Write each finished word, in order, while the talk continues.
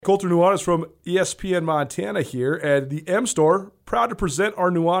Colter Nuanez from ESPN Montana here, and the M Store, proud to present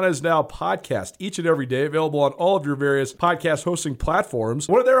our Nuanez Now podcast each and every day, available on all of your various podcast hosting platforms.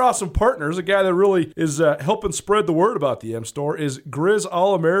 One of their awesome partners, a guy that really is helping spread the word about the M Store, is Grizz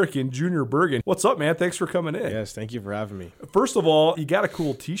All-American Junior Bergen. What's up, man? Thanks for coming in. Yes, thank you for having me. First of all, you got a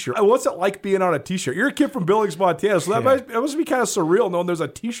cool t-shirt. What's it like being on a t-shirt? You're a kid from Billings, Montana, so that must be kind of surreal knowing there's a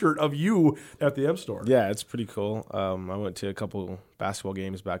t-shirt of you at the M Store. Yeah, it's pretty cool. I went to a couple basketball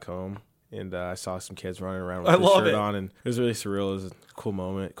games back home, and I saw some kids running around with the shirt on, and it was really surreal. It was a cool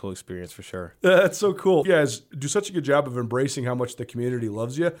moment, cool experience for sure. That's so cool. You guys do such a good job of embracing how much the community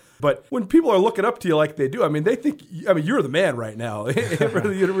loves you. But when people are looking up to you like they do, they think, you're the man right now for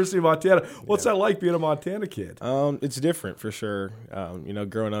the University of Montana. What's that like being a Montana kid? It's different for sure.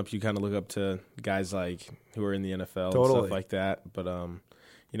 Growing up, you kind of look up to guys like who are in the NFL and stuff like that. But,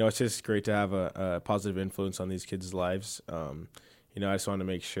 it's just great to have a positive influence on these kids' lives. I just want to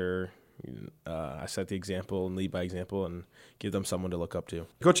make sure I set the example and lead by example and give them someone to look up to.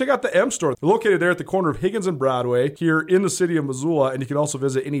 Go check out the M Store. They're located there at the corner of Higgins and Broadway here in the city of Missoula, and you can also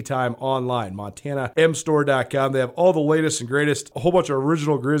visit anytime online, montanamstore.com. They have all the latest and greatest, a whole bunch of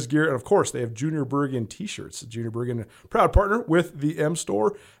original Grizz gear, and of course, they have Junior Bergen t-shirts. Junior Bergen, proud partner with the M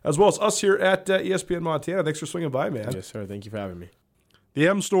Store, as well as us here at ESPN Montana. Thanks for swinging by, man. Yes, sir. Thank you for having me. The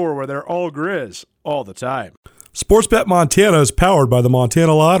M Store, where they're all Grizz all the time. Sportsbet Montana is powered by the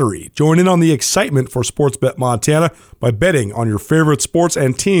Montana Lottery. Join in on the excitement for Sportsbet Montana by betting on your favorite sports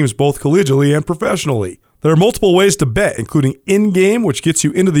and teams both collegially and professionally. There are multiple ways to bet, including in-game, which gets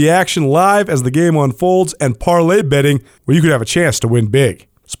you into the action live as the game unfolds, and parlay betting, where you could have a chance to win big.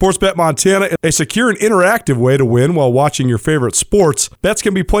 Sportsbet Montana is a secure and interactive way to win while watching your favorite sports. Bets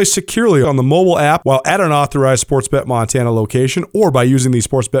can be placed securely on the mobile app while at an authorized Sportsbet Montana location or by using the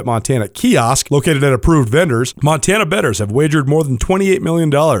Sportsbet Montana kiosk located at approved vendors. Montana bettors have wagered more than $28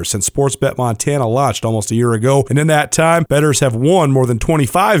 million since Sportsbet Montana launched almost a year ago, and in that time, bettors have won more than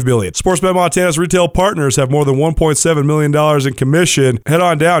 $25 million. Sportsbet Montana's retail partners have more than $1.7 million in commission. Head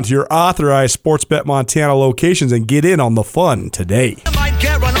on down to your authorized Sportsbet Montana locations and get in on the fun today.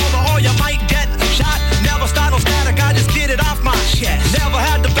 Run over or you might get shot. Never start no static, I just get it off my chest. Never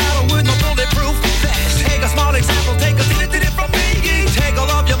had to battle with no bulletproof vest. Take a small example, take a minute from me. Take all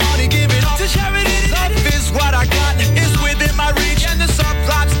of your money, give it all to charity. Love is what I got, it's within my reach. And the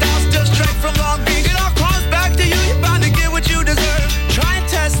subplot styles still straight from Long Beach. It all comes back to you, you're bound to get what you deserve. Try and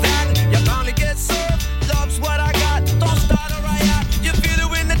test that, you're bound to get served. Love's what I got, don't start a riot. You feel it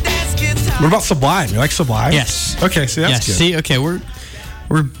when the dance gets hot. What about Sublime? You like Sublime? Yes. Okay, see, that's good. See, okay, we're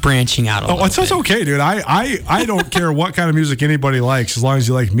branching out a little bit. That's okay, dude. I don't care what kind of music anybody likes as long as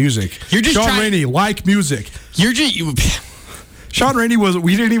you like music. You're just Sean Rainey, like music. Sean Rainey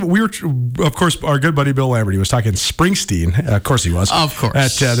of course, our good buddy Bill Lambert, he was talking Springsteen. Of course he was. Of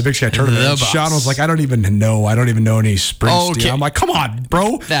course. At the Big Sky Tournament. Sean was like, I don't even know any Springsteen. Okay. I'm like, come on,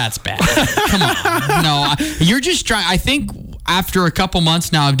 bro. That's bad. Come on. No, you're just trying. I think after a couple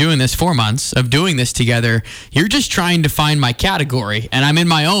months now of doing this, 4 months of doing this together, you're just trying to find my category, and I'm in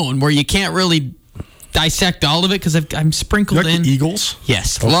my own where you can't really dissect all of it because I'm sprinkled you like in. The Eagles?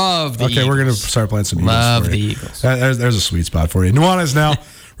 Yes, love the Eagles. Okay, we're going to start playing some Eagles. Love the Eagles. There's a sweet spot for you. Nuanez now.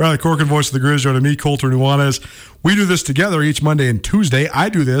 Riley Corcoran, voice of the Grizz, joining me, Colter Nuanez. We do this together each Monday and Tuesday. I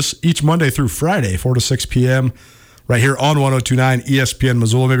do this each Monday through Friday, 4 to 6 p.m., right here on 102.9 ESPN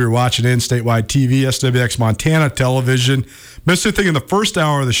Missoula. Maybe you're watching in statewide TV, SWX Montana television. Missed anything in the first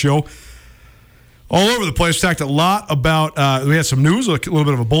hour of the show. All over the place. We talked a lot about, we had some news, a little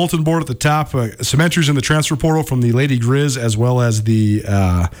bit of a bulletin board at the top, some entries in the transfer portal from the Lady Grizz as well as the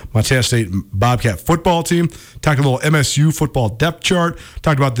Montana State Bobcat football team. Talked a little MSU football depth chart.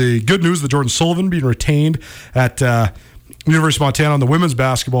 Talked about the good news that Jordan Sullivan being retained at University of Montana on the women's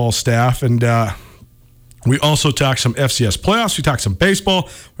basketball staff. And we also talked some FCS playoffs. We talked some baseball.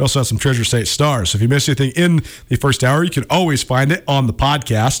 We also had some Treasure State stars. So if you missed anything in the first hour, you can always find it on the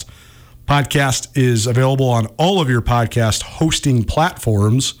podcast. Podcast is available on all of your podcast hosting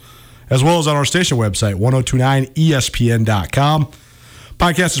platforms, as well as on our station website, 1029ESPN.com.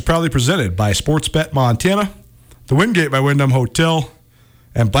 Podcast is proudly presented by Sportsbet Montana, the Wingate by Wyndham Hotel,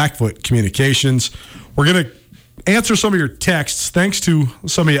 and Blackfoot Communications. We're going to answer some of your texts. Thanks to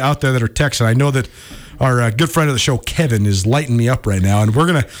some of you out there that are texting. I know that our good friend of the show, Kevin, is lighting me up right now, and we're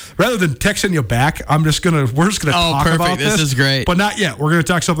gonna, rather than texting you back, we're just gonna talk about this. This is great, but not yet. We're gonna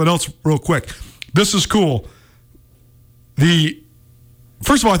talk something else real quick. This is cool.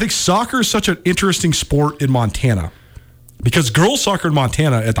 First of all, I think soccer is such an interesting sport in Montana because girls soccer in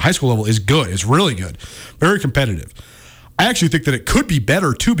Montana at the high school level is good. It's really good, very competitive. I actually think that it could be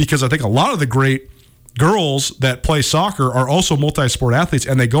better too because I think a lot of the great girls that play soccer are also multi-sport athletes,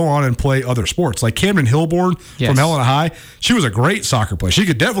 and they go on and play other sports. Like Camden Hilborn from Helena High, she was a great soccer player. She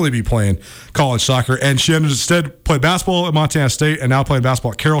could definitely be playing college soccer, and she instead played basketball at Montana State and now playing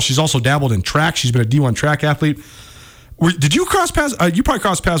basketball at Carroll. She's also dabbled in track. She's been a D1 track athlete. Did you cross paths? You probably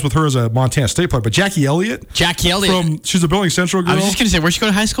crossed paths with her as a Montana State player, but Jackie Elliott? She's a Billings Central girl. I was just going to say, where'd she go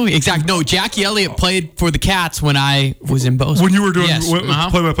to high school? Exactly. No, Jackie Elliott played for the Cats when I was in Bozeman. When you were doing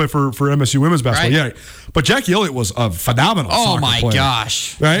play-by-play for MSU women's basketball. Right. Yeah. But Jackie Elliott was a phenomenal soccer player. Oh, my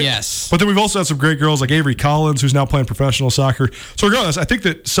gosh. Right? Yes. But then we've also had some great girls like Avery Collins, who's now playing professional soccer. So regardless, I think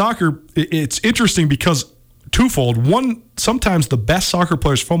that soccer, it's interesting because twofold. One, sometimes the best soccer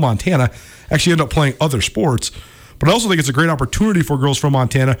players from Montana actually end up playing other sports. But I also think it's a great opportunity for girls from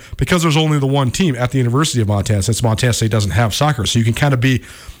Montana because there's only the one team at the University of Montana, since Montana State doesn't have soccer. So you can kind of be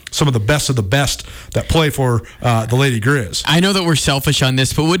some of the best that play for the Lady Grizz. I know that we're selfish on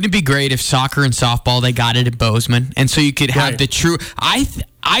this, but wouldn't it be great if soccer and softball, they got it at Bozeman? And so you could have the true...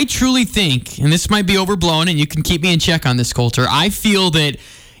 I truly think, and this might be overblown, and you can keep me in check on this, Coulter, I feel that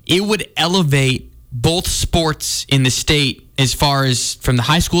it would elevate both sports in the state as far as from the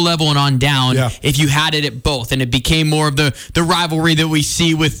high school level and on down if you had it at both, and it became more of the rivalry that we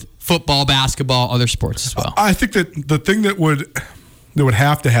see with football, basketball, other sports as well. I think that the thing that would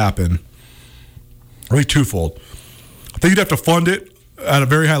have to happen, really twofold. I think you'd have to fund it at a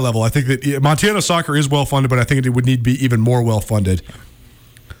very high level. I think that Montana soccer is well funded, but I think it would need to be even more well funded.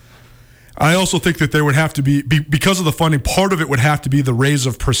 I also think that there would have to be, because of the funding, part of it would have to be the raise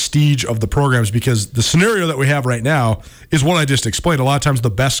of prestige of the programs, because the scenario that we have right now is what I just explained. A lot of times the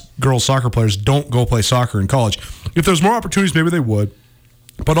best girls soccer players don't go play soccer in college. If there's more opportunities, maybe they would.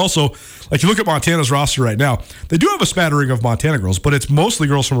 But also, like you look at Montana's roster right now, they do have a smattering of Montana girls, but it's mostly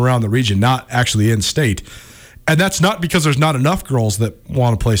girls from around the region, not actually in state. And that's not because there's not enough girls that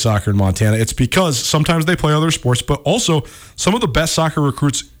want to play soccer in Montana. It's because sometimes they play other sports, but also some of the best soccer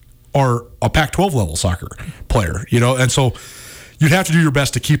recruits are a Pac-12 level soccer player, and so you'd have to do your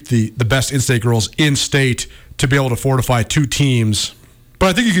best to keep the best in-state girls in state to be able to fortify two teams. But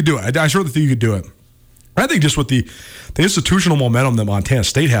I think you could do it. I certainly think you could do it. I think just with the institutional momentum that Montana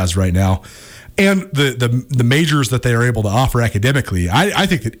State has right now, and the majors that they are able to offer academically, I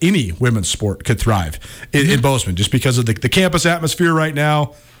think that any women's sport could thrive in Bozeman, just because of the campus atmosphere right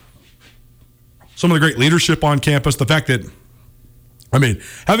now, some of the great leadership on campus, the fact that,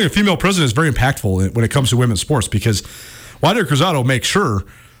 having a female president is very impactful when it comes to women's sports, because Wanda Cruzado makes sure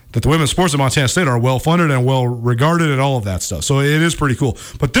that the women's sports at Montana State are well-funded and well-regarded and all of that stuff. So it is pretty cool.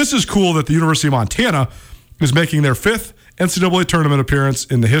 But this is cool that the University of Montana is making their 5th NCAA tournament appearance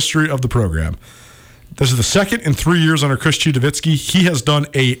in the history of the program. This is the second in 3 years under Chris Chudovitsky. He has done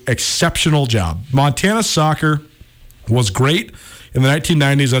an exceptional job. Montana soccer was great in the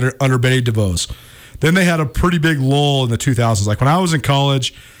 1990s under Betty DeVos. Then they had a pretty big lull in the 2000s. Like when I was in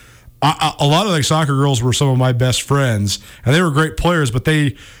college, a lot of the soccer girls were some of my best friends, and they were great players, but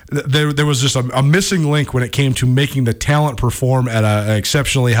there was just a missing link when it came to making the talent perform at an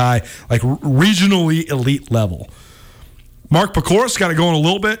exceptionally high, like regionally elite level. Mark Picoris got it going a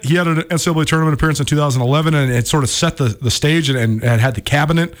little bit. He had an NCAA tournament appearance in 2011, and it sort of set the stage and had the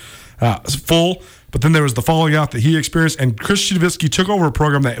cabinet full. But then there was the falling out that he experienced, and Chris Chudovitsky took over a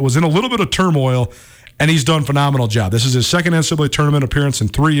program that was in a little bit of turmoil, and he's done a phenomenal job. This is his second NCAA tournament appearance in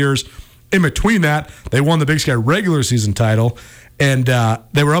 3 years. In between that, they won the Big Sky regular season title, and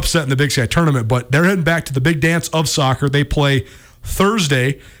they were upset in the Big Sky tournament, but they're heading back to the big dance of soccer. They play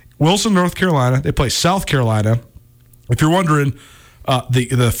Thursday, Wilson, North Carolina. They play South Carolina. If you're wondering,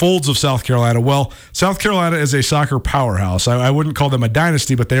 the folds of South Carolina, well, South Carolina is a soccer powerhouse. I wouldn't call them a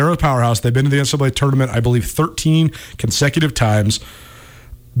dynasty, but they are a powerhouse. They've been to the NCAA tournament, I believe, 13 consecutive times.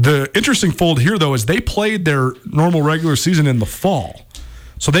 The interesting fold here, though, is they played their normal regular season in the fall.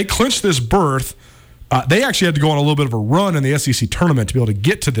 So they clinched this berth. They actually had to go on a little bit of a run in the SEC tournament to be able to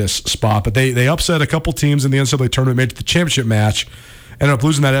get to this spot, but they upset a couple teams in the NCAA tournament, made it to the championship match, ended up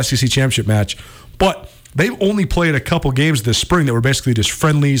losing that SEC championship match. But they've only played a couple games this spring that were basically just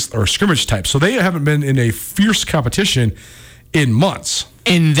friendlies or scrimmage type. So they haven't been in a fierce competition in months.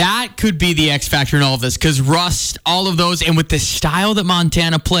 And that could be the X factor in all of this, because Rust, all of those, and with the style that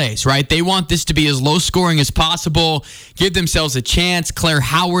Montana plays, right? They want this to be as low scoring as possible, give themselves a chance. Claire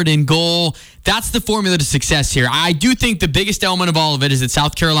Howard in goal. That's the formula to success here. I do think the biggest element of all of it is that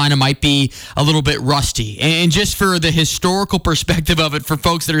South Carolina might be a little bit rusty. And just for the historical perspective of it, for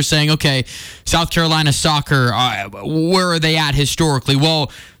folks that are saying, okay, South Carolina soccer, where are they at historically?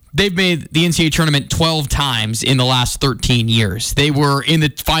 Well, they've made the NCAA tournament 12 times in the last 13 years. They were in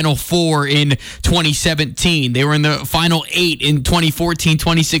the Final Four in 2017. They were in the Final 8 in 2014,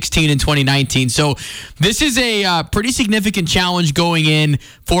 2016, and 2019. So this is a pretty significant challenge going in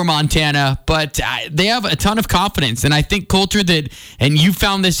for Montana, but they have a ton of confidence. And I think, Colter, that, and you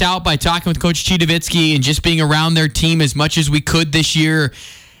found this out by talking with Coach Chidovitsky and just being around their team as much as we could this year,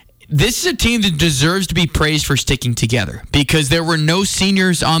 this is a team that deserves to be praised for sticking together, because there were no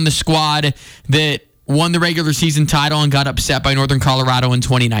seniors on the squad that won the regular season title and got upset by Northern Colorado in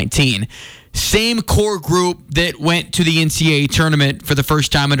 2019. Same core group that went to the NCAA tournament for the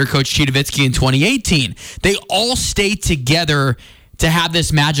first time under Coach Chidovitsky in 2018. They all stayed together to have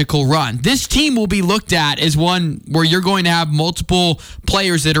this magical run. This team will be looked at as one where you're going to have multiple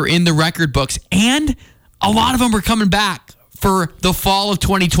players that are in the record books, and a lot of them are coming back for the fall of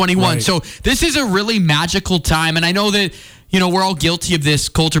 2021. Right. So this is a really magical time. And I know that, we're all guilty of this,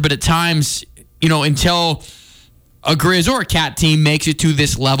 Colter, but at times, until a Grizz or a Cat team makes it to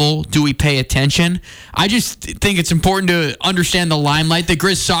this level, do we pay attention? I just think it's important to understand the limelight that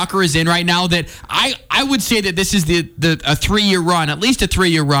Grizz soccer is in right now, that I would say that this is a 3-year run, at least a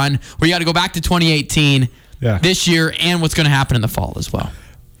 3-year run, where you got to go back to 2018, this year, and what's going to happen in the fall as well.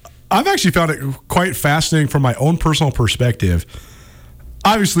 I've actually found it quite fascinating from my own personal perspective.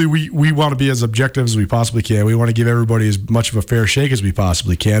 Obviously, we want to be as objective as we possibly can. We want to give everybody as much of a fair shake as we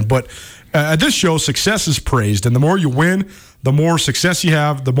possibly can. But at this show, success is praised. And the more you win, the more success you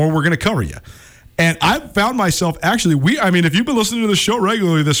have, the more we're going to cover you. And I've found myself, actually, if you've been listening to the show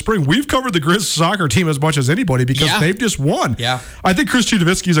regularly this spring, we've covered the Grizz soccer team as much as anybody, because they've just won. Yeah. I think Chris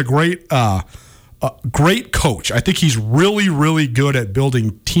Chidovitsky is a great coach. I think he's really, really good at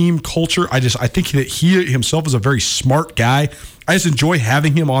building team culture. I think that he himself is a very smart guy. I just enjoy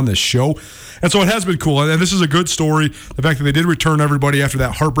having him on this show. And so it has been cool. And this is a good story. The fact that they did return everybody after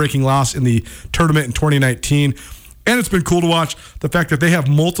that heartbreaking loss in the tournament in 2019. And it's been cool to watch the fact that they have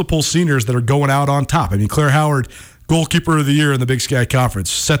multiple seniors that are going out on top. Claire Howard, goalkeeper of the year in the Big Sky Conference,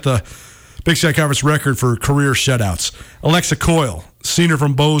 set the Big Sky Conference record for career shutouts. Alexa Coyle, senior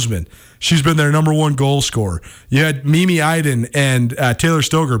from Bozeman. She's been their number one goal scorer. You had Mimi Iden and Taylor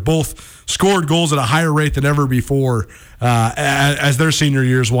Stoger both scored goals at a higher rate than ever before as their senior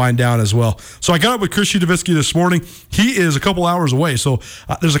years wind down as well. So I got up with Chris Chidovitsky this morning. He is a couple hours away. So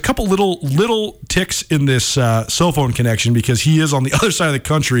there's a couple little ticks in this cell phone connection because he is on the other side of the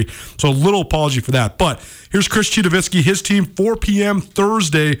country. So a little apology for that. But here's Chris Chidovitsky, his team, 4 p.m.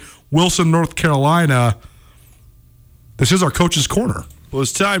 Thursday, Wilson, North Carolina. This is our Coach's Corner. Well,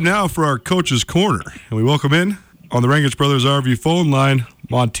 it's time now for our Coach's Corner. And we welcome in on the Rangich Brothers RV phone line,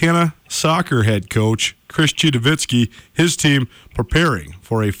 Montana soccer head coach Chris Chidovitsky, his team preparing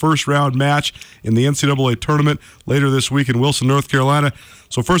for a first-round match in the NCAA tournament later this week in Wilson, North Carolina.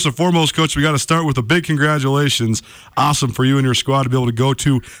 So first and foremost, Coach, we got to start with a big congratulations. Awesome for you and your squad to be able to go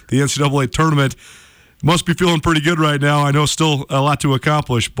to the NCAA tournament. Must be feeling pretty good right now. I know still a lot to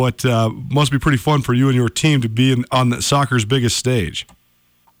accomplish, but must be pretty fun for you and your team to be on the soccer's biggest stage.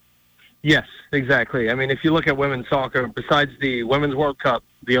 Yes, exactly. If you look at women's soccer, besides the Women's World Cup,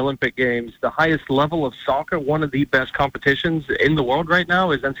 the Olympic Games, the highest level of soccer, one of the best competitions in the world right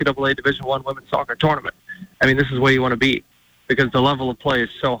now is NCAA Division I Women's Soccer Tournament. This is where you want to be because the level of play is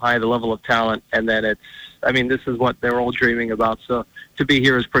so high, the level of talent, and then this is what they're all dreaming about. So to be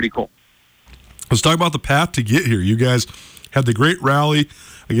here is pretty cool. Let's talk about the path to get here. You guys had the great rally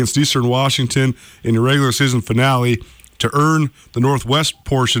against Eastern Washington in your regular season finale to earn the Northwest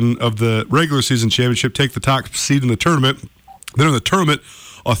portion of the regular season championship, take the top seed in the tournament. Then in the tournament,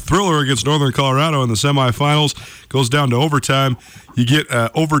 a thriller against Northern Colorado in the semifinals, goes down to overtime. You get an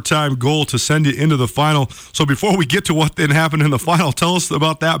overtime goal to send you into the final. So before we get to what then happened in the final, tell us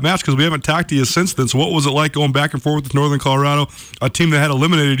about that match because we haven't talked to you since then. So what was it like going back and forth with Northern Colorado, a team that had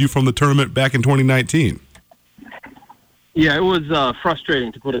eliminated you from the tournament back in 2019? Yeah, it was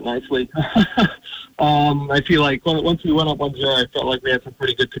frustrating, to put it nicely. I feel like once we went up 1-0, I felt like we had some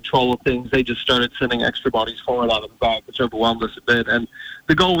pretty good control of things. They just started sending extra bodies forward out of the back, which overwhelmed us a bit. And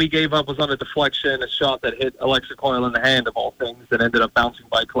the goal we gave up was on a deflection, a shot that hit Alexa Coyle in the hand, of all things, that ended up bouncing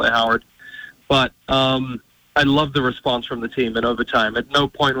by Claire Howard. But I loved the response from the team in overtime. At no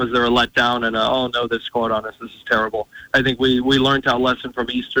point was there a letdown and oh, no, they scored on us. This is terrible. I think we learned our lesson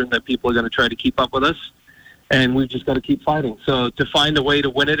from Eastern that people are going to try to keep up with us. And we've just got to keep fighting. So to find a way to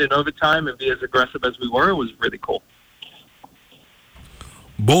win it in overtime and be as aggressive as we were was really cool.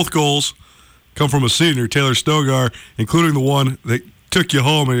 Both goals come from a senior, Taylor Stogar, including the one that took you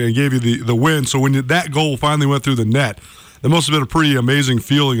home and gave you the win. So when that goal finally went through the net, that must have been a pretty amazing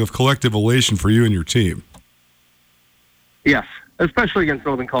feeling of collective elation for you and your team. Yes. especially against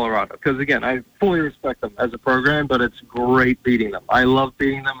Northern Colorado. Because, again, I fully respect them as a program, but it's great beating them. I love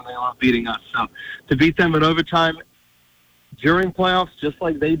beating them, and they love beating us. So to beat them in overtime during playoffs, just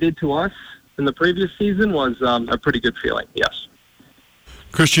like they did to us in the previous season, was a pretty good feeling, yes.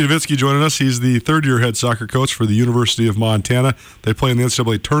 Chris Chudovitsky joining us. He's the third-year head soccer coach for the University of Montana. They play in the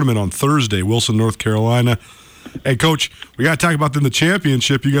NCAA tournament on Thursday, Wilson, North Carolina. Hey, Coach, we got to talk about the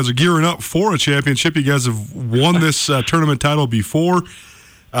championship. You guys are gearing up for a championship. You guys have won this tournament title before,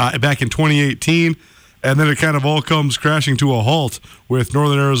 back in 2018, and then it kind of all comes crashing to a halt with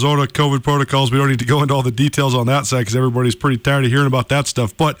Northern Arizona COVID protocols. We don't need to go into all the details on that side because everybody's pretty tired of hearing about that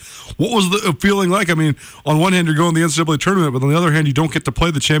stuff. But what was the feeling like? I mean, on one hand, you're going to the NCAA tournament, but on the other hand, you don't get to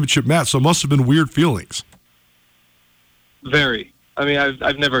play the championship match, so it must have been weird feelings. Very. I mean,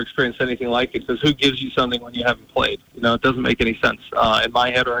 I've never experienced anything like it because who gives you something when you haven't played? You know, it doesn't make any sense in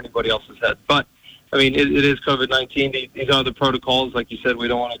my head or anybody else's head. But, I mean, it is COVID-19. These are the protocols. Like you said, we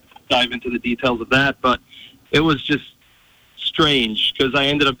don't want to dive into the details of that. But it was just strange because I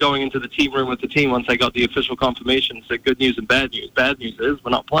ended up going into the team room with the team once I got the official confirmation and said good news and bad news. Bad news is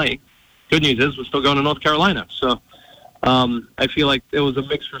we're not playing. Good news is we're still going to North Carolina. So I feel like it was a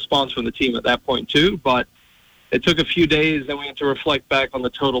mixed response from the team at that point too. But it took a few days, and we had to reflect back on the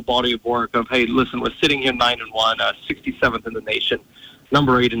total body of work of, hey, listen, we're sitting here 9-1, 67th in the nation,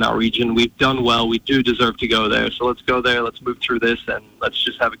 number 8 in our region. We've done well. We do deserve to go there. So let's go there. Let's move through this, and let's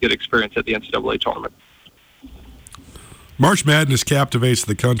just have a good experience at the NCAA tournament. March Madness captivates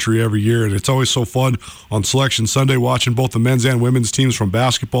the country every year, and it's always so fun on Selection Sunday watching both the men's and women's teams from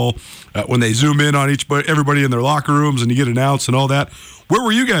basketball when they zoom in on everybody in their locker rooms and you get announced and all that. Where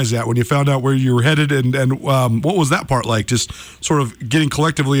were you guys at when you found out where you were headed, and what was that part like, just sort of getting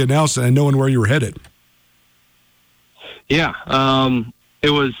collectively announced and knowing where you were headed? Yeah,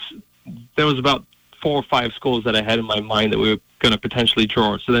 there was about 4 or 5 schools that I had in my mind that we were going to potentially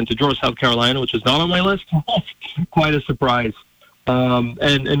draw. So then to draw South Carolina, which was not on my list, quite a surprise. And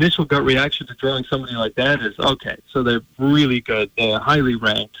initial gut reaction to drawing somebody like that is, okay, so they're really good. They're highly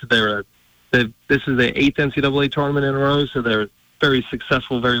ranked. This is their 8th NCAA tournament in a row, so they're very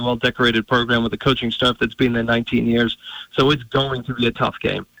successful, very well-decorated program with a coaching staff that's been there 19 years. So it's going to be a tough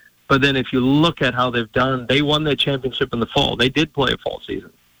game. But then if you look at how they've done, they won their championship in the fall. They did play a fall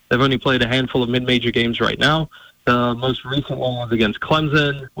season. They've only played a handful of mid-major games right now. The most recent one was against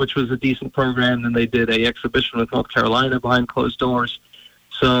Clemson, which was a decent program. Then they did an exhibition with North Carolina behind closed doors.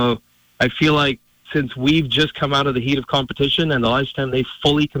 So I feel like since we've just come out of the heat of competition and the last time they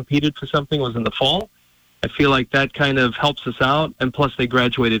fully competed for something was in the fall, I feel like that kind of helps us out. And plus they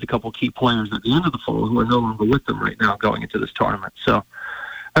graduated a couple key players at the end of the fall who are no longer with them right now going into this tournament. So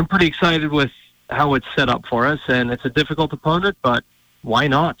I'm pretty excited with how it's set up for us. And it's a difficult opponent, but why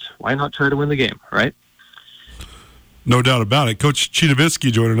not? Why not try to win the game, right? No doubt about it. Coach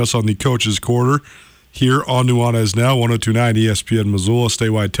Chudovitsky joining us on the Coach's Quarter here on Nuanez Now, 102.9 ESPN Missoula,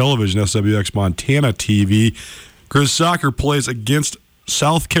 statewide television, SWX Montana TV. Grizz Soccer plays against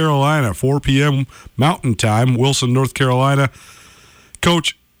South Carolina, 4 p.m. Mountain Time, Wilson, North Carolina.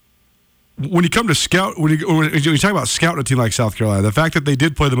 Coach, when you come to scout, when you talk about scouting a team like South Carolina, the fact that they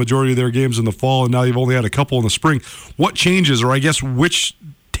did play the majority of their games in the fall and now you've only had a couple in the spring, what changes, or I guess which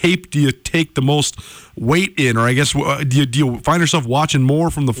tape do you take the most weight in, or I guess do you find yourself watching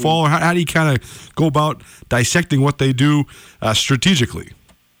more from the fall, or how do you kind of go about dissecting what they do strategically?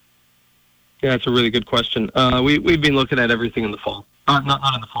 Yeah, it's a really good question. We've been looking at everything in the fall. Not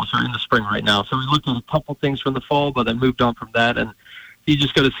in the fall, sorry, in the spring right now. So we looked at a couple things from the fall, but then moved on from that, and you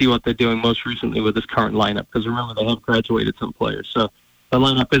just got to see what they're doing most recently with this current lineup, because remember, they have graduated some players. So the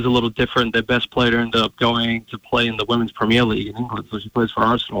lineup is a little different. Their best player ended up going to play in the Women's Premier League in England, so she plays for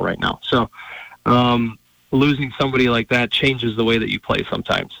Arsenal right now. So losing somebody like that changes the way that you play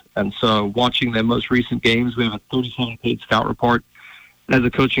sometimes. And so watching their most recent games, we have a 37-page scout report. As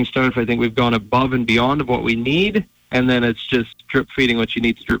a coaching staff, I think we've gone above and beyond of what we need, and then it's just drip-feeding what you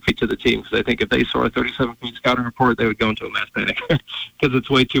need to drip-feed to the team. Because I think if they saw a 37-page scouting report, they would go into a mass panic because it's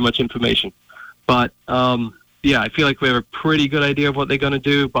way too much information. But, yeah, I feel like we have a pretty good idea of what they're going to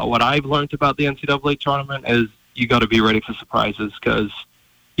do. But what I've learned about the NCAA tournament is you got to be ready for surprises, because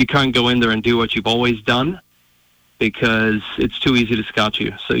you can't go in there and do what you've always done, because it's too easy to scout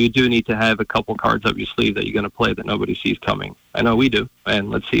you. So you do need to have a couple cards up your sleeve that you're going to play that nobody sees coming. I know we do, and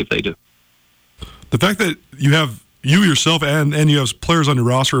let's see if they do. The fact that you have you yourself and you have players on your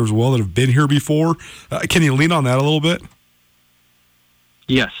roster as well that have been here before, can you lean on that a little bit?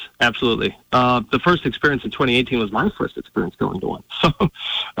 Yes, absolutely. The first experience in 2018 was my first experience going to one. So,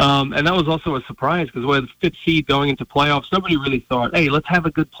 and that was also a surprise because we're the 5th seed going into playoffs. Nobody really thought, hey, let's have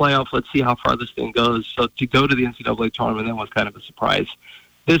a good playoff. Let's see how far this thing goes. So to go to the NCAA tournament, that was kind of a surprise.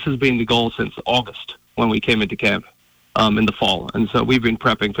 This has been the goal since August when we came into camp in the fall. And so we've been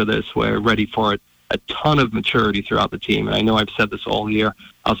prepping for this. We're ready for it. A ton of maturity throughout the team. And I know I've said this all year.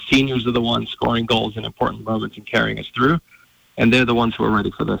 Our seniors are the ones scoring goals in important moments and carrying us through. And they're the ones who are ready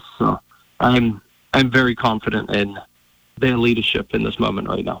for this. So I'm very confident in their leadership in this moment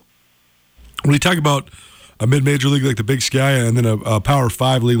right now. When you talk about a mid-major league like the Big Sky and then a Power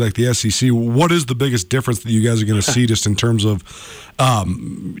 5 league like the SEC, what is the biggest difference that you guys are going to see just in terms of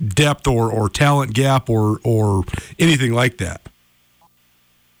depth or talent gap or anything like that?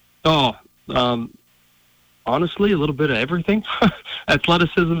 Honestly, a little bit of everything.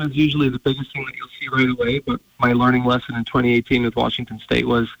 Athleticism is usually the biggest thing that you'll see right away, but my learning lesson in 2018 with Washington State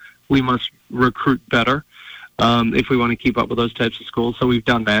was we must recruit better if we want to keep up with those types of schools. So we've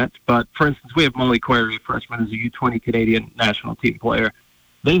done that. But, for instance, we have Molly Query, a freshman, as a U20 Canadian national team player.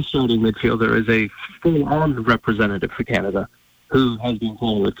 Their starting midfielder is a full-on representative for Canada who has been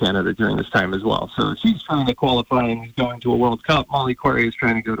playing with Canada during this time as well. So she's trying to qualify and is going to a World Cup. Molly Query is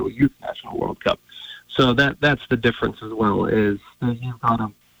trying to go to a youth national World Cup. So that's the difference as well, is that you've got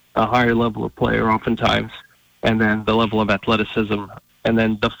a higher level of player oftentimes, and then the level of athleticism, and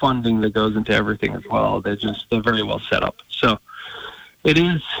then the funding that goes into everything as well. They're very well set up. So there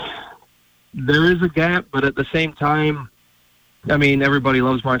is a gap, but at the same time, I mean, everybody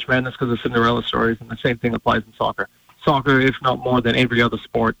loves March Madness because of Cinderella stories, and the same thing applies in soccer. Soccer, if not more than every other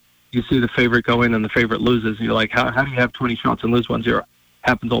sport, you see the favorite go in and the favorite loses, and you're like, how do you have 20 shots and lose 1-0?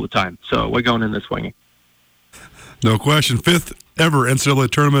 Happens all the time. So we're going in this swinging. No question. 5th ever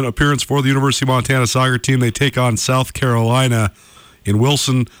NCAA tournament appearance for the University of Montana soccer team. They take on South Carolina in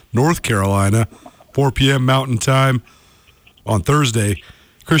Wilson, North Carolina, 4 p.m. Mountain Time on Thursday.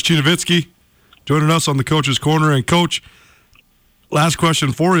 Chris Chudovitsky joining us on the Coach's Corner. And, Coach, last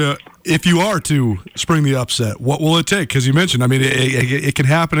question for you. If you are to spring the upset, what will it take? Because you mentioned, I mean, it can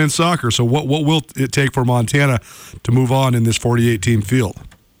happen in soccer. So what will it take for Montana to move on in this 48-team field?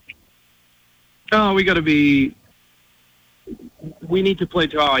 We need to play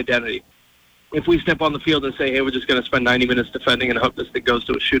to our identity. If we step on the field and say, hey, we're just going to spend 90 minutes defending and hope this thing goes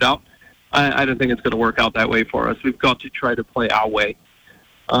to a shootout, I don't think it's going to work out that way for us. We've got to try to play our way.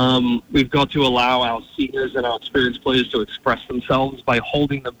 We've got to allow our seniors and our experienced players to express themselves. By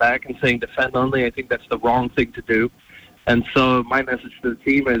holding them back and saying defend only, I think that's the wrong thing to do. And so my message to the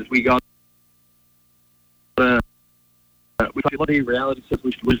team is reality says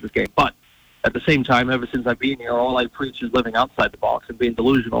we should lose this game. But at the same time, ever since I've been here, all I preach is living outside the box and being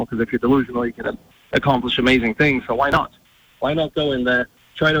delusional, because if you're delusional, you can accomplish amazing things. So why not? Why not go in there,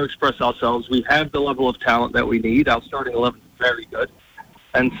 try to express ourselves? We have the level of talent that we need. Our starting 11 is very good.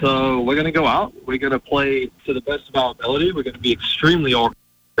 And so we're going to go out. We're going to play to the best of our ability. We're going to be extremely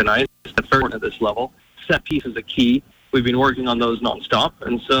organized at this level. Set pieces are key. We've been working on those nonstop.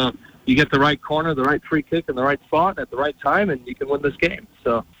 And so you get the right corner, the right free kick, and the right spot at the right time, and you can win this game.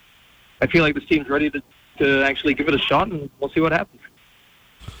 So I feel like this team's ready to actually give it a shot, and we'll see what happens.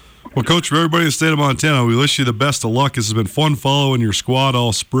 Well, Coach, for everybody in the state of Montana, we wish you the best of luck. This has been fun following your squad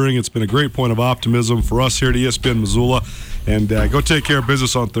all spring. It's been a great point of optimism for us here at ESPN Missoula. And go take care of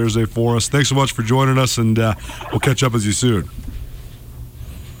business on Thursday for us. Thanks so much for joining us, and we'll catch up with you soon.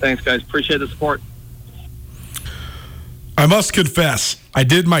 Thanks, guys. Appreciate the support. I must confess, I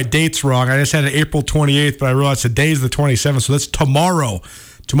did my dates wrong. I just had it April 28th, but I realized today's the 27th, so that's tomorrow.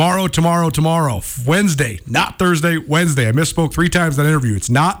 Tomorrow. Wednesday, not Thursday, Wednesday. I misspoke 3 times in that interview. It's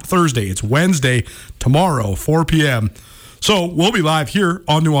not Thursday. It's Wednesday, tomorrow, 4 p.m. So we'll be live here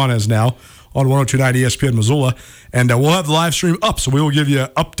on Nuanez now on 102.9 ESPN Missoula, and we'll have the live stream up, so we will give you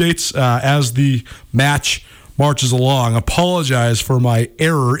updates as the match marches along. Apologize for my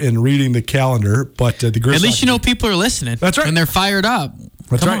error in reading the calendar, but the Grizzlies. At least you know people are listening. That's right. And they're fired up.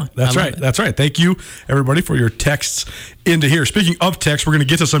 That's right. That's right. Thank you, everybody, for your texts into here. Speaking of texts, we're going to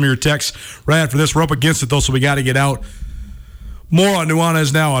get to some of your texts right after this. We're up against it, though, so we got to get out. More on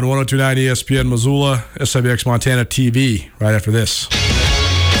Nuanez now on 102.9 ESPN Missoula, SWX Montana TV, right after this.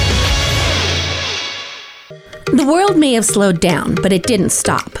 The world may have slowed down, but it didn't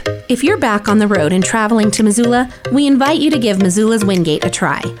stop. If you're back on the road and traveling to Missoula, we invite you to give Missoula's Wingate a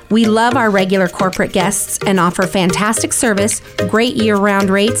try. We love our regular corporate guests and offer fantastic service, great year-round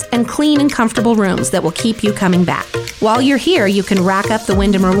rates, and clean and comfortable rooms that will keep you coming back. While you're here, you can rack up the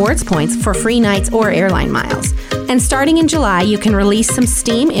Wyndham Rewards points for free nights or airline miles. And starting in July, you can release some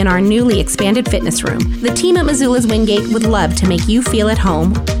steam in our newly expanded fitness room. The team at Missoula's Wingate would love to make you feel at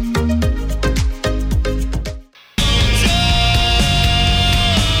home.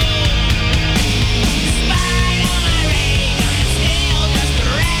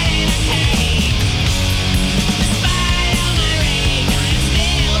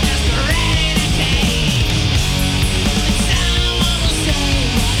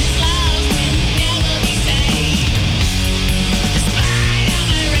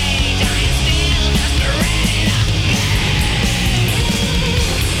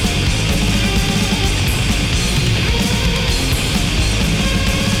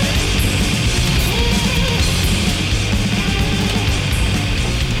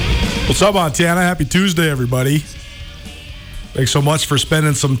 What's up, Montana? Happy Tuesday, everybody. Thanks so much for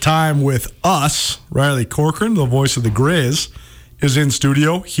spending some time with us. Riley Corcoran, the voice of the Grizz, is in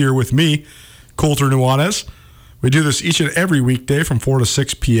studio here with me, Colter Nuanez. We do this each and every weekday from 4 to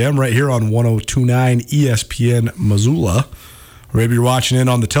 6 p.m. right here on 102.9 ESPN Missoula. Or maybe you're watching in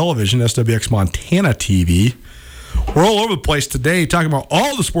on the television, SWX Montana TV. We're all over the place today talking about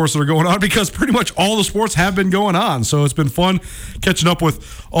all the sports that are going on because pretty much all the sports have been going on. So it's been fun catching up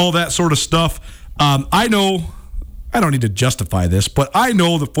with all that sort of stuff. I know, I don't need to justify this, but I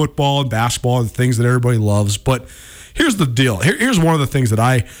know the football and basketball are the things that everybody loves. But here's the deal. Here's one of the things that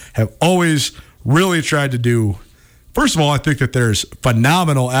I have always really tried to do. First of all, I think that there's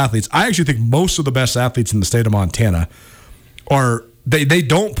phenomenal athletes. I actually think most of the best athletes in the state of Montana are They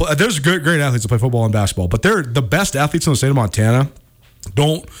don't play. There's great athletes that play football and basketball, but they're the best athletes in the state of Montana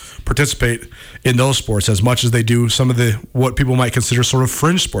don't participate in those sports as much as they do some of the what people might consider sort of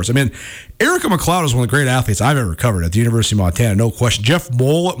fringe sports. I mean, Erica McLeod is one of the great athletes I've ever covered at the University of Montana, no question. Jeff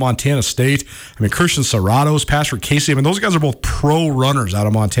Mole at Montana State. I mean, Christian Serratos, Patrick Casey. I mean, those guys are both pro runners out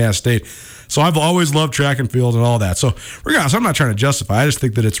of Montana State. So I've always loved track and field and all that. So regardless, I'm not trying to justify. I just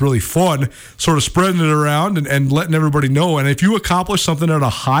think that it's really fun sort of spreading it around and letting everybody know. And if you accomplish something at a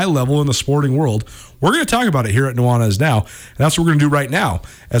high level in the sporting world, we're going to talk about it here at Nuanez Now. And that's what we're going to do right now,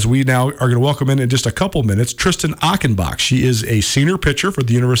 as we now are going to welcome in just a couple minutes Tristan Achenbach. She is a senior pitcher for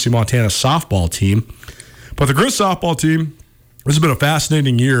the University of Montana softball team. But the Grizz softball team, this has been a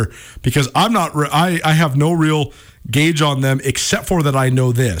fascinating year because I have no real gauge on them except for that I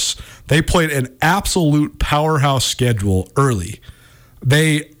know this. They played an absolute powerhouse schedule early.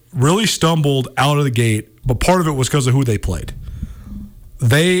 They really stumbled out of the gate, but part of it was because of who they played.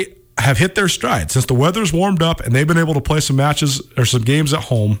 They have hit their stride. Since the weather's warmed up and they've been able to play some matches or some games at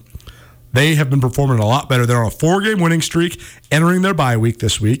home, they have been performing a lot better. They're on a 4-game winning streak, entering their bye week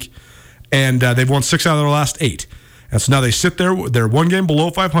this week, and they've won 6 out of their last 8. And so now they sit there. They're 1 game below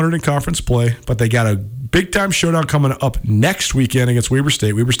 500 in conference play, but they got a big-time showdown coming up next weekend against Weber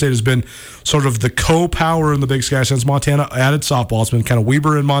State. Weber State has been sort of the co-power in the Big Sky since Montana added softball. It's been kind of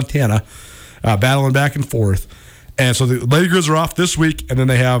Weber and Montana battling back and forth. And so the Lady Grizz are off this week, and then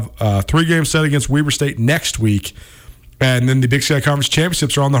they have a 3-game set against Weber State next week. And then the Big Sky Conference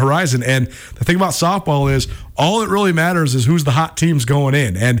Championships are on the horizon. And the thing about softball is all that really matters is who's the hot teams going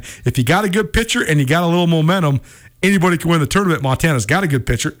in. And if you got a good pitcher and you got a little momentum, anybody can win the tournament. Montana's got a good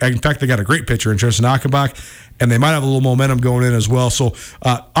pitcher. In fact, they got a great pitcher in Tristan Achenbach, and they might have a little momentum going in as well. So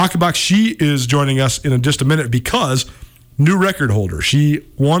Achenbach, she is joining us in just a minute because new record holder. She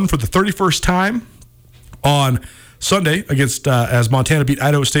won for the 31st time on Sunday against as Montana beat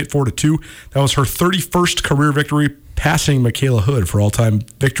Idaho State 4-2. That was her 31st career victory, passing Michaela Hood for all-time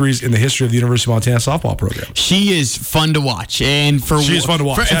victories in the history of the University of Montana softball program. She is fun to watch, and she's fun to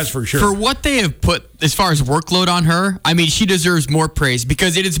watch. That's for sure. For what they have put as far as workload on her, I mean, she deserves more praise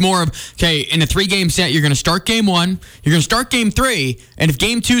because it is more of, okay, in a 3-game set, you're going to start game 1, you're going to start game 3, and if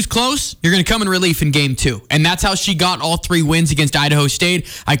game 2 is close, you're going to come in relief in game 2. And that's how she got all 3 wins against Idaho State.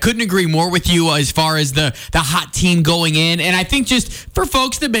 I couldn't agree more with you as far as the hot team going in. And I think just for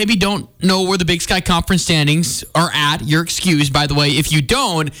folks that maybe don't know where the Big Sky Conference standings are at, you're excused, by the way. If you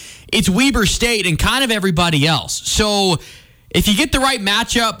don't, it's Weber State and kind of everybody else. So if you get the right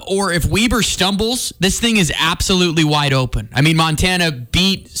matchup or if Weber stumbles, this thing is absolutely wide open. I mean, Montana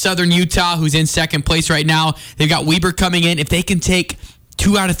beat Southern Utah, who's in second place right now. They've got Weber coming in. If they can take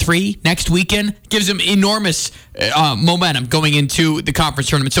 2 out of 3 next weekend gives them enormous momentum going into the conference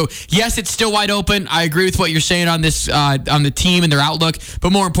tournament. So yes, it's still wide open. I agree with what you're saying on this, on the team and their outlook.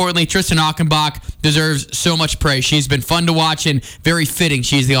 But more importantly, Tristan Achenbach deserves so much praise. She's been fun to watch and very fitting.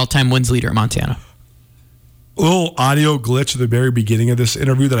 She's the all-time wins leader at Montana. A little audio glitch at the very beginning of this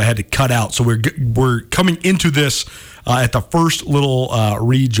interview that I had to cut out. So we're coming into this at the first little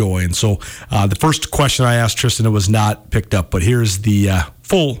rejoin. So the first question I asked Tristan, it was not picked up. But here's the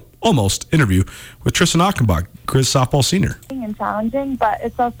full, almost, interview with Tristan Achenbach, Grizz softball senior. And challenging, but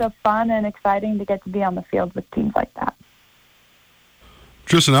it's also fun and exciting to get to be on the field with teams like that.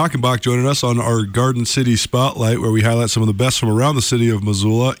 Tristan Achenbach joining us on our Garden City Spotlight, where we highlight some of the best from around the city of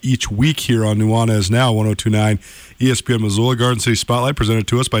Missoula each week here on Nuanez Now, 102.9 ESPN Missoula. Garden City Spotlight presented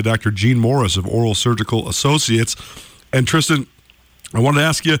to us by Dr. Gene Morris of Oral Surgical Associates. And Tristan, I wanted to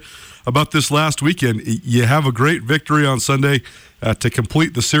ask you about this last weekend. You have a great victory on Sunday to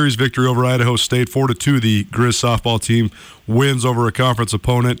complete the series victory over Idaho State. 4-2, the Grizz softball team wins over a conference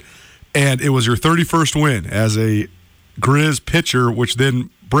opponent. And it was your 31st win as a Grizz pitcher, which then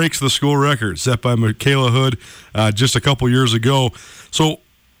breaks the school record set by Michaela Hood just a couple years ago. So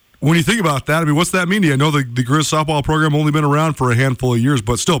when you think about that, I mean, what's that mean to you? I know the Grizz softball program only been around for a handful of years,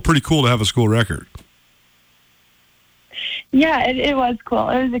 but still pretty cool to have a school record. Yeah, it was cool.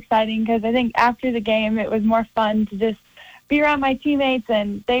 It was exciting because I think after the game, it was more fun to just be around my teammates,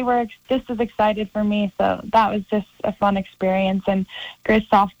 and they were just as excited for me. So that was just a fun experience. And Grizz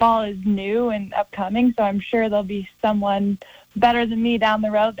softball is new and upcoming, so I'm sure there'll be someone better than me down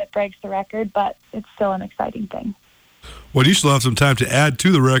the road that breaks the record, but it's still an exciting thing. Well, you still have some time to add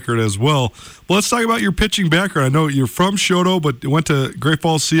to the record as well. Well, let's talk about your pitching background. I know you're from Choteau, but went to Great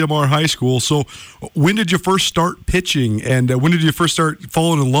Falls CMR High School. So when did you first start pitching, and when did you first start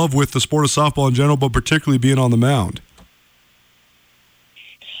falling in love with the sport of softball in general, but particularly being on the mound?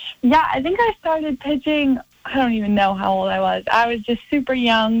 Yeah, I think I started pitching, I don't even know how old I was. I was just super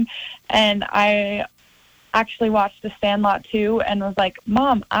young, and I actually watched The Sandlot 2 and was like,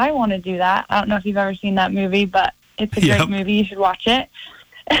 Mom, I want to do that. I don't know if you've ever seen that movie, but it's a great movie. You should watch it.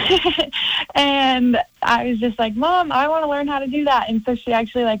 And I was just like, Mom, I want to learn how to do that. And so she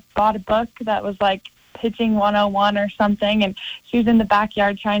actually bought a book that was Pitching 101 or something, and she was in the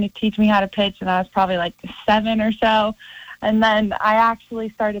backyard trying to teach me how to pitch, and I was probably 7 or so. And then I actually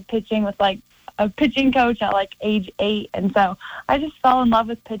started pitching with a pitching coach at age 8. And so I just fell in love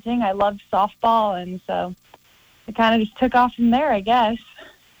with pitching. I loved softball. And so it kind of just took off from there, I guess.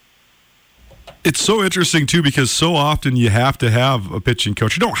 It's so interesting, too, because so often you have to have a pitching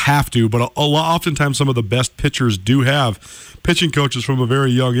coach. You don't have to, but oftentimes some of the best pitchers do have pitching coaches from a very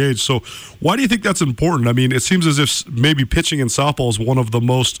young age. So why do you think that's important? I mean, it seems as if maybe pitching in softball is one of the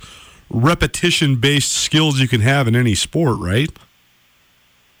most repetition-based skills you can have in any sport, right?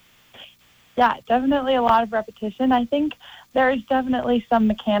 Yeah, definitely a lot of repetition. I think there's definitely some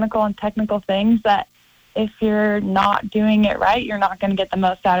mechanical and technical things that if you're not doing it right, you're not going to get the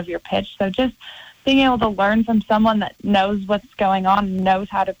most out of your pitch. So just being able to learn from someone that knows what's going on, knows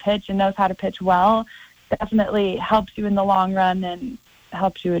how to pitch, and knows how to pitch well, definitely helps you in the long run and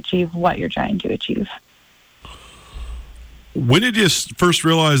helps you achieve what you're trying to achieve. When did you first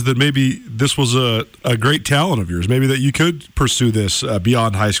realize that maybe this was a great talent of yours, maybe that you could pursue this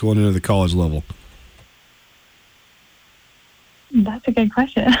beyond high school and into the college level? That's a good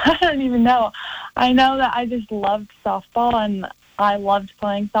question. I don't even know. I know that I just loved softball, and I loved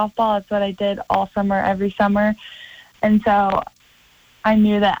playing softball. That's what I did all summer, every summer. And so I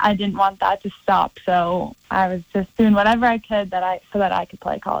knew that I didn't want that to stop. So I was just doing whatever I could so that I could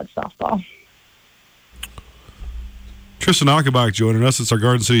play college softball. Tristan Achenbach joining us. It's our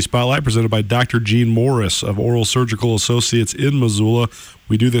Garden City Spotlight presented by Dr. Gene Morris of Oral Surgical Associates in Missoula.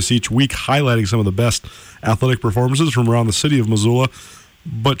 We do this each week, highlighting some of the best athletic performances from around the city of Missoula.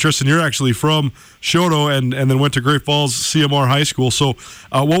 But Tristan, you're actually from Choteau and then went to Great Falls CMR High School. So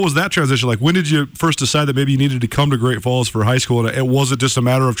what was that transition like? When did you first decide that maybe you needed to come to Great Falls for high school? And was it just a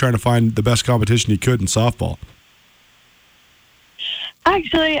matter of trying to find the best competition you could in softball?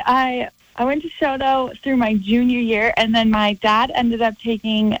 Actually, I went to Choteau through my junior year, and then my dad ended up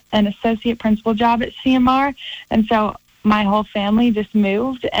taking an associate principal job at CMR, and so my whole family just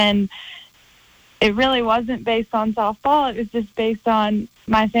moved, and it really wasn't based on softball. It was just based on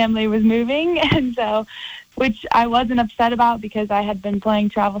my family was moving, and so, which I wasn't upset about because I had been playing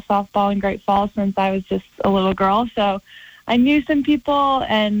travel softball in Great Falls since I was just a little girl, so I knew some people,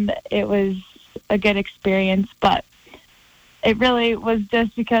 and it was a good experience, but it really was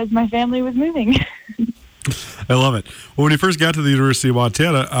just because my family was moving. I love it. Well, when you first got to the University of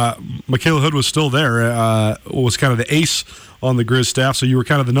Montana, Michaela Hood was still there, was kind of the ace on the Grizz staff, so you were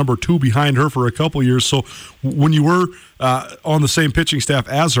kind of the number 2 behind her for a couple years. So when you were on the same pitching staff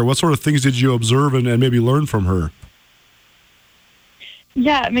as her, what sort of things did you observe and maybe learn from her?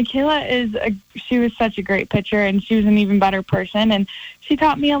 Yeah, Michaela she was such a great pitcher, and she was an even better person, and she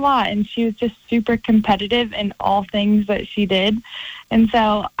taught me a lot, and she was just super competitive in all things that she did. And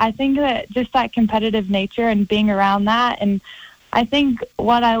so I think that just that competitive nature and being around that, and I think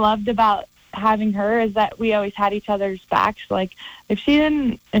what I loved about having her is that we always had each other's backs. Like if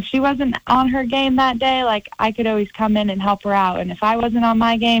she wasn't on her game that day, like I could always come in and help her out. And if I wasn't on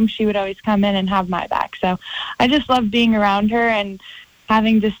my game, she would always come in and have my back. So I just loved being around her and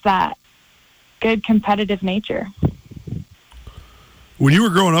having just that good competitive nature. When you were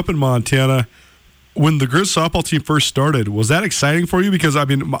growing up in Montana, when the Grizz softball team first started, was that exciting for you? Because, I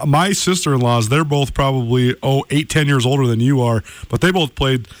mean, my sister-in-laws, they're both probably, 8-10 years older than you are, but they both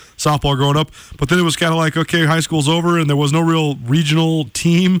played softball growing up. But then it was kind of like, okay, high school's over, and there was no real regional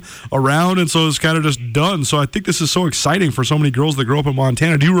team around, and so it was kind of just done. So I think this is so exciting for so many girls that grow up in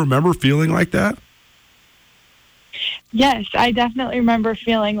Montana. Do you remember feeling like that? Yes, I definitely remember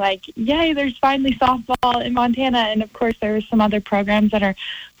feeling like, yay, there's finally softball in Montana. And, of course, there were some other programs that are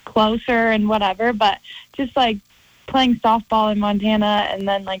closer and whatever. But just, like, playing softball in Montana and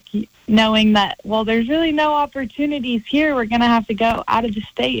then, like, knowing that, well, there's really no opportunities here. We're going to have to go out of the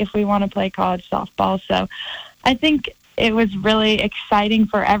state if we want to play college softball. So I think it was really exciting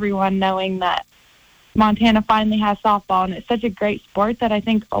for everyone knowing that Montana finally has softball, and it's such a great sport that I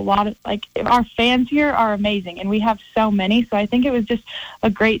think a lot of, like, our fans here are amazing, and we have so many, so I think it was just a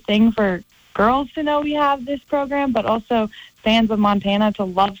great thing for girls to know we have this program, but also fans of Montana to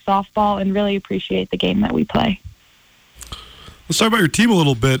love softball and really appreciate the game that we play. Let's talk about your team a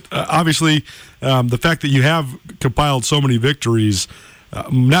little bit. Obviously, the fact that you have compiled so many victories,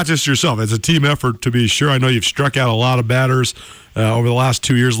 not just yourself, it's a team effort to be sure. I know you've struck out a lot of batters over the last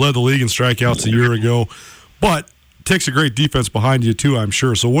 2 years, led the league in strikeouts a year ago, but it takes a great defense behind you too, I'm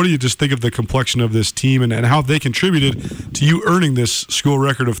sure. So what do you just think of the complexion of this team and how they contributed to you earning this school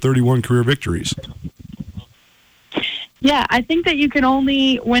record of 31 career victories? Yeah, I think that you can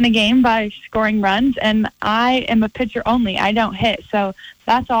only win a game by scoring runs, and I am a pitcher only. I don't hit, so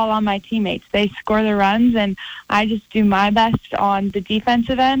that's all on my teammates. They score the runs, and I just do my best on the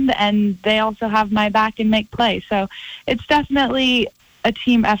defensive end, and they also have my back and make plays. So it's definitely a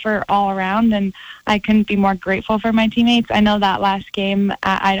team effort all around, and I couldn't be more grateful for my teammates. I know that last game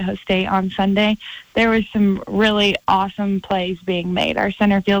at Idaho State on Sunday, there was some really awesome plays being made. Our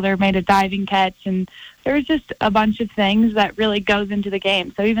center fielder made a diving catch, and there was just a bunch of things that really goes into the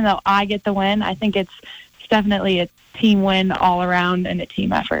game. So even though I get the win, I think it's definitely a team win all around and a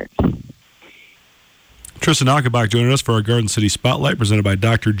team effort. Tristan Achenbach joining us for our Garden City Spotlight, presented by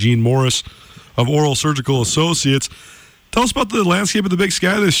Dr. Gene Morris of Oral Surgical Associates. Tell us about the landscape of the Big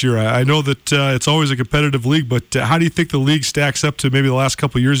Sky this year. I know that it's always a competitive league, but how do you think the league stacks up to maybe the last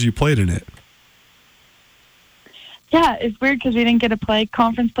couple of years you played in it? Yeah, it's weird because we didn't get to play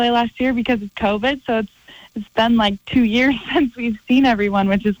conference play last year because of COVID, so it's been like 2 years since we've seen everyone,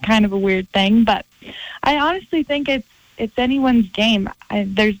 which is kind of a weird thing. But I honestly think it's anyone's game.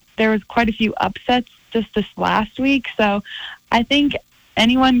 There was quite a few upsets just this last week, so I think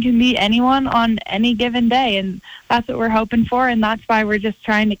anyone can beat anyone on any given day, and that's what we're hoping for, and that's why we're just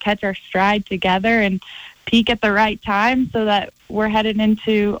trying to catch our stride together and peak at the right time so that we're headed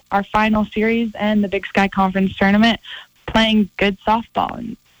into our final series and the Big Sky Conference tournament playing good softball,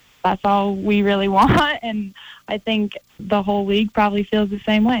 and that's all we really want, and I think the whole league probably feels the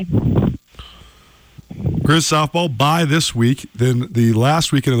same way. Grizz softball bye this week, then the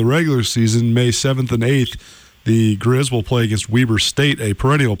last weekend of the regular season, May 7th and 8th, the Grizz will play against Weber State, a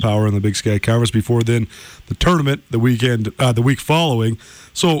perennial power in the Big Sky Conference, before then the tournament the week following.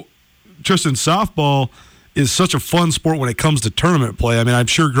 So, Tristan, softball is such a fun sport when it comes to tournament play. I mean, I'm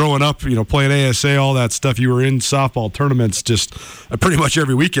sure growing up, playing ASA, all that stuff, you were in softball tournaments just pretty much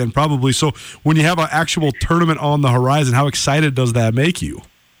every weekend, probably. So, when you have an actual tournament on the horizon, how excited does that make you?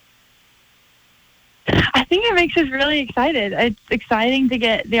 I think it makes us really excited. It's exciting to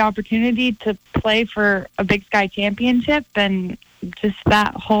get the opportunity to play for a Big Sky championship and just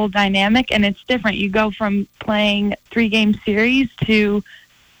that whole dynamic. And it's different. You go from playing 3-game series to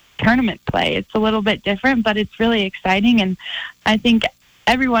tournament play. It's a little bit different, but it's really exciting. And I think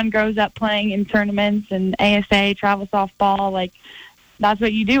everyone grows up playing in tournaments and ASA, travel softball. Like, that's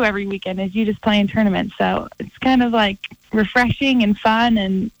what you do every weekend is you just play in tournaments. So it's kind of like refreshing and fun,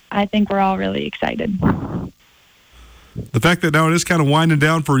 and I think we're all really excited. the fact that now it is kind of winding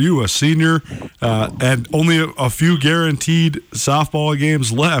down for you, a senior, and only a few guaranteed softball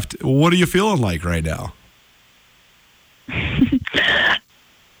games left. What are you feeling like right now?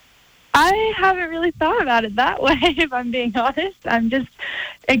 I haven't really thought about it that way, if I'm being honest. I'm just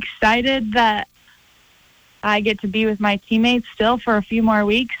excited that I get to be with my teammates still for a few more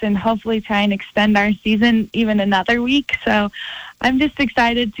weeks and hopefully try and extend our season even another week. So I'm just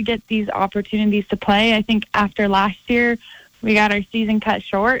excited to get these opportunities to play. I think after last year, we got our season cut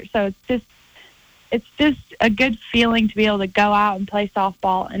short. So it's just a good feeling to be able to go out and play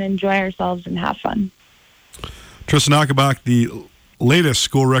softball and enjoy ourselves and have fun. Tristan Achenbach, the latest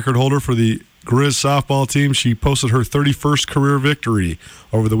school record holder for the Grizz softball team. She posted her 31st career victory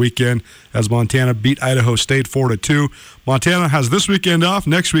over the weekend as Montana beat Idaho State 4-2. Montana has this weekend off.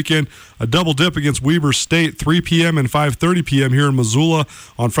 Next weekend, a double dip against Weber State, 3 p.m. and 5:30 p.m. here in Missoula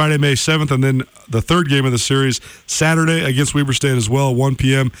on Friday, May 7th. And then the third game of the series, Saturday against Weber State as well, 1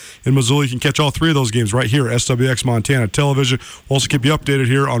 p.m. in Missoula. You can catch all three of those games right here, SWX Montana Television. We'll also keep you updated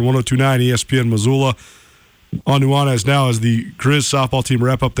here on 102.9 ESPN Missoula. On Nuanez now as the Grizz softball team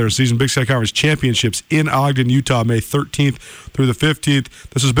wrap up their season. Big Sky Conference Championships in Ogden, Utah, May 13th through the 15th.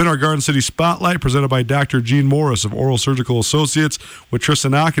 This has been our Garden City Spotlight presented by Dr. Gene Morris of Oral Surgical Associates with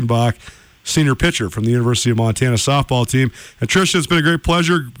Tristan Achenbach, senior pitcher from the University of Montana softball team. And Tristan, it's been a great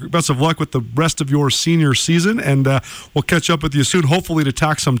pleasure. Best of luck with the rest of your senior season, and we'll catch up with you soon, hopefully to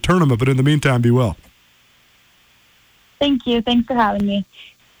talk some tournament. But in the meantime, be well. Thank you. Thanks for having me.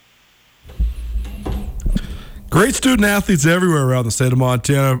 Great student athletes everywhere around the state of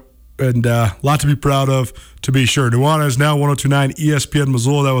Montana, and a lot to be proud of, to be sure. Nuanez now 102.9 ESPN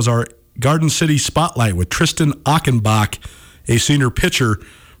Missoula. That was our Garden City Spotlight with Tristan Achenbach, a senior pitcher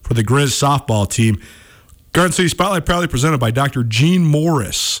for the Grizz softball team. Garden City Spotlight proudly presented by Dr. Gene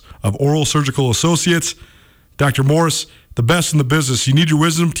Morris of Oral Surgical Associates. Dr. Morris, the best in the business. You need your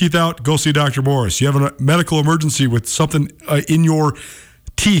wisdom teeth out, go see Dr. Morris. You have a medical emergency with something in your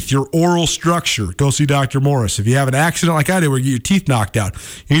teeth, your oral structure, go see Dr. Morris. If you have an accident like I did where you get your teeth knocked out,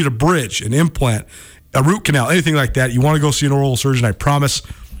 you need a bridge, an implant, a root canal, anything like that, you want to go see an oral surgeon. I promise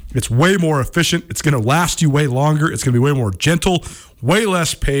it's way more efficient. It's going to last you way longer. It's going to be way more gentle, way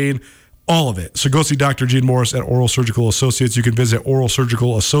less pain, all of it. So go see Dr. Gene Morris at Oral Surgical Associates. You can visit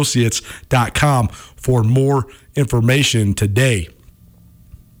oralsurgicalassociates.com for more information today.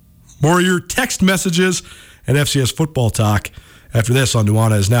 More of your text messages and FCS football talk after this on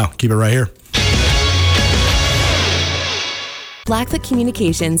Nuanez Now. Keep it right here. Blackfoot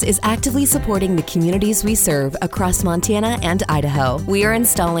Communications is actively supporting the communities we serve across Montana and Idaho. We are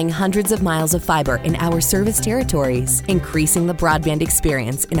installing hundreds of miles of fiber in our service territories, increasing the broadband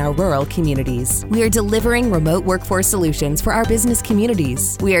experience in our rural communities. We are delivering remote workforce solutions for our business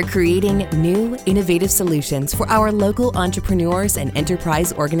communities. We are creating new, innovative solutions for our local entrepreneurs and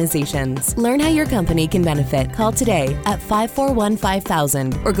enterprise organizations. Learn how your company can benefit. Call today at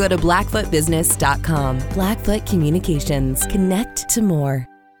 541-5000 or go to blackfootbusiness.com. Blackfoot Communications. Connect to more.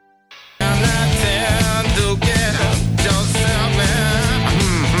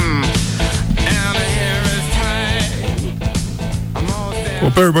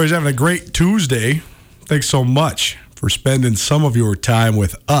 Hope everybody's having a great Tuesday. Thanks so much for spending some of your time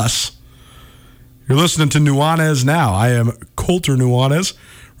with us. You're listening to Nuanez Now. I am Colter Nuanez.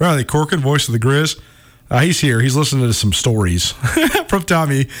 Riley Corcoran, voice of the Grizz. He's here. He's listening to some stories from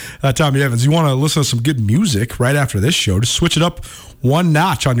Tommy Evans. You want to listen to some good music right after this show, just switch it up one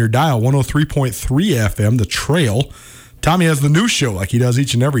notch on your dial, 103.3 FM, The Trail. Tommy has the new show like he does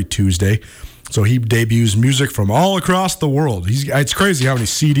each and every Tuesday. So he debuts music from all across the world. It's crazy how many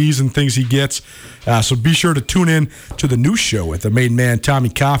CDs and things he gets. So be sure to tune in to the new show with the main man, Tommy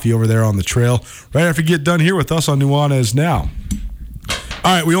Coffey, over there on The Trail, right after you get done here with us on Nuanez Now.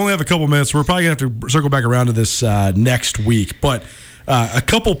 All right, we only have a couple minutes. We're probably going to have to circle back around to this next week. But a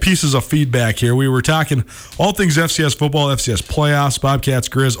couple pieces of feedback here. We were talking all things FCS football, FCS playoffs, Bobcats,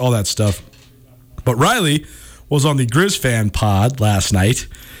 Grizz, all that stuff. But Riley was on the Grizz fan pod last night,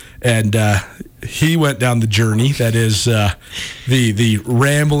 and he went down the journey that is the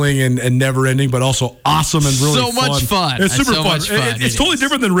rambling and never-ending, but also awesome and really so much fun. It's super fun. It's totally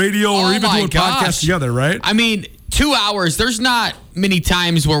different than radio or even doing podcasts together, right? I mean, 2 hours, there's not many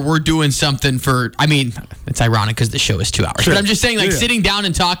times where we're doing something for, I mean, it's ironic because the show is 2 hours. Sure. But I'm just saying, sitting down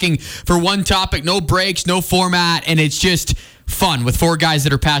and talking for one topic, no breaks, no format, and it's just fun with four guys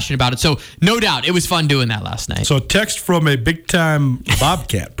that are passionate about it. So, no doubt, it was fun doing that last night. So, text from a big-time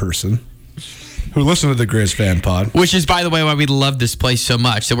Bobcat person who listened to the Grizz fan pod. Which is, by the way, why we love this place so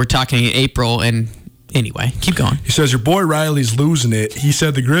much. So, we're talking in April, and Anyway, keep going. He says, your boy Riley's losing it. He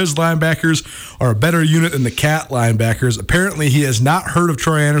said the Grizz linebackers are a better unit than the Cat linebackers. Apparently, he has not heard of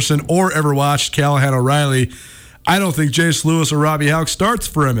Troy Anderson or ever watched Callahan O'Reilly. I don't think Jace Lewis or Robbie Houck starts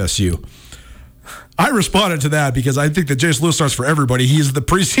for MSU. I responded to that because I think that Jace Lewis starts for everybody. He's the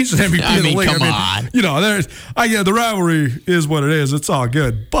preseason MVP of the league. Come on. You know, the rivalry is what it is. It's all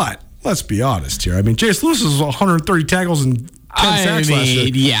good. But let's be honest here. I mean, Jace Lewis is 130 tackles and 10 sacks last year.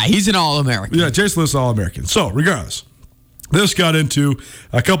 Yeah, he's an All-American. Yeah, Jace Lewis is All-American. So, regardless, this got into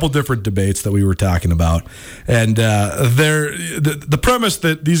a couple different debates that we were talking about. And the premise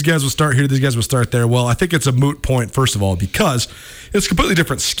that these guys would start here, these guys would start there, well, I think it's a moot point, first of all, because it's completely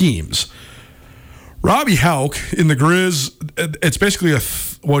different schemes. Robbie Houck in the Grizz, it's basically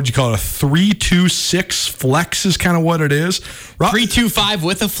what would you call it? A 3-2-6 flex is kind of what it is. 3-2-5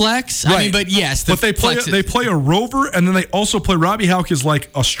 with a flex. Right. I mean, but yes, but they play a rover, and then they also play Robbie Houck is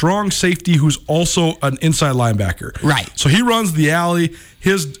like a strong safety who's also an inside linebacker. Right. So he runs the alley.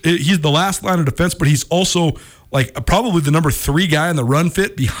 He's the last line of defense, but he's also like probably the number 3 guy in the run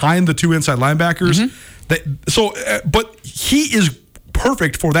fit behind the 2 inside linebackers. Mm-hmm. But he is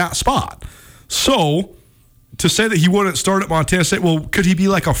perfect for that spot. So, to say that he wouldn't start at Montana State, well, could he be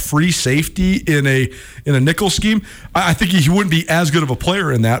like a free safety in a nickel scheme? I think he wouldn't be as good of a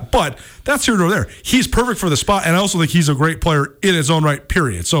player in that, but that's here nor there. He's perfect for the spot, and I also think he's a great player in his own right,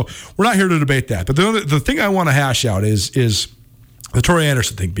 period. So, we're not here to debate that. But the thing I want to hash out is the Troy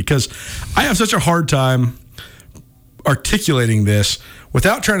Anderson thing, because I have such a hard time articulating this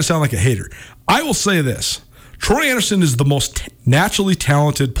without trying to sound like a hater. I will say this. Troy Anderson is the most naturally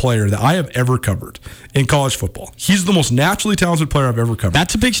talented player that I have ever covered in college football. He's the most naturally talented player I've ever covered.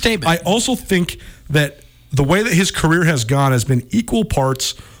 That's a big statement. I also think that the way that his career has gone has been equal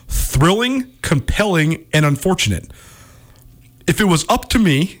parts thrilling, compelling, and unfortunate. If it was up to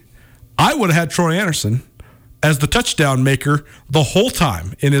me, I would have had Troy Anderson as the touchdown maker the whole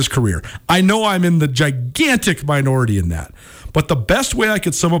time in his career. I know I'm in the gigantic minority in that, but the best way I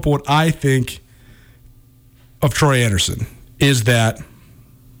could sum up what I think of Troy Anderson is that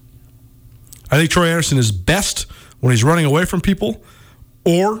I think Troy Anderson is best when he's running away from people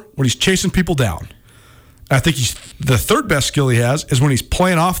or when he's chasing people down. I think the third best skill he has is when he's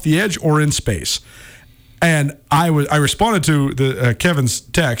playing off the edge or in space. And I responded to Kevin's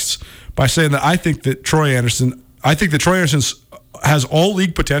texts by saying that I think that Troy Anderson has all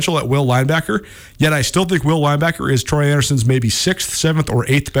league potential at will linebacker, yet I still think will linebacker is Troy Anderson's maybe 6th, 7th, or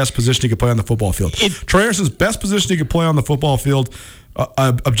 8th best position he could play on the football field. Troy Anderson's best position he could play on the football field,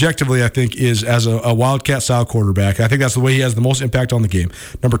 objectively, I think, is as a Wildcat-style quarterback. I think that's the way he has the most impact on the game.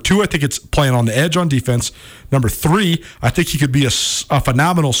 Number 2, I think it's playing on the edge on defense. Number 3, I think he could be a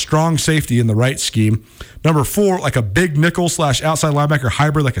phenomenal strong safety in the right scheme. Number 4, like a big nickel/outside linebacker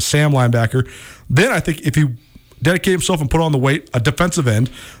hybrid, like a Sam linebacker. Then I think if he dedicate himself and put on the weight, a defensive end,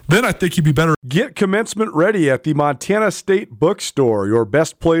 then I think he'd be better. Get commencement ready at the Montana State Bookstore, your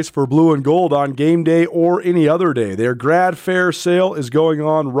best place for blue and gold on game day or any other day. Their grad fair sale is going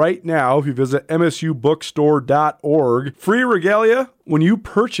on right now if you visit msubookstore.org. Free regalia when you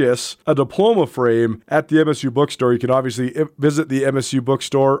purchase a diploma frame at the MSU Bookstore. You can obviously visit the MSU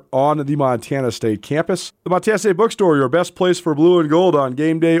Bookstore on the Montana State campus. The Montana State Bookstore, your best place for blue and gold on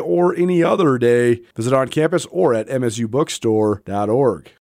game day or any other day. Visit on campus or at msubookstore.org.